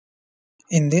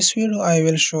In this video, I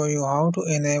will show you how to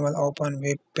enable open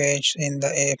web page in the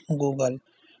app Google.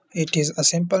 It is a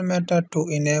simple method to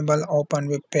enable open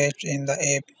web page in the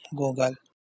app Google.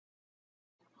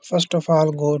 First of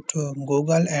all, go to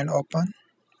Google and open.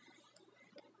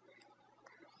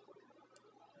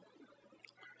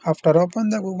 After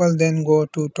open the Google, then go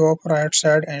to top right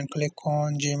side and click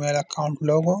on Gmail account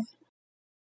logo.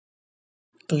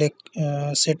 Click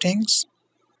settings.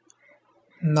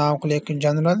 Now click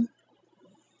general.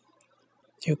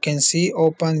 You can see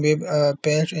open web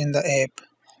page in the app.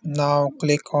 Now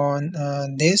click on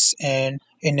this and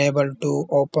enable to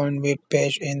open web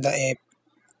page in the app.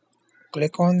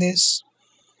 Click on this.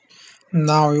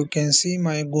 Now you can see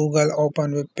my Google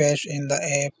open web page in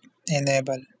the app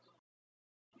enable.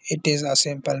 It is a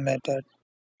simple method.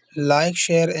 Like,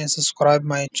 share and subscribe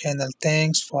my channel.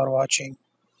 Thanks for watching.